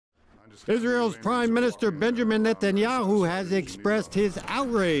Israel's Prime Minister Benjamin Netanyahu has expressed his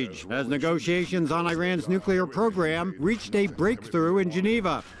outrage as negotiations on Iran's nuclear program reached a breakthrough in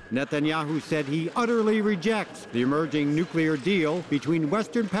Geneva. Netanyahu said he utterly rejects the emerging nuclear deal between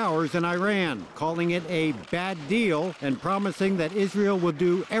Western powers and Iran, calling it a bad deal and promising that Israel will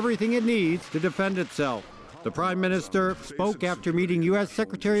do everything it needs to defend itself. The Prime Minister spoke after meeting U.S.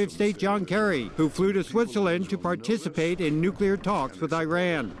 Secretary of State John Kerry, who flew to Switzerland to participate in nuclear talks with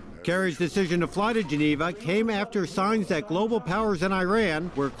Iran. Kerry's decision to fly to Geneva came after signs that global powers and Iran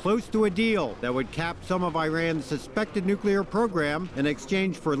were close to a deal that would cap some of Iran's suspected nuclear program in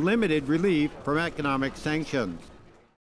exchange for limited relief from economic sanctions.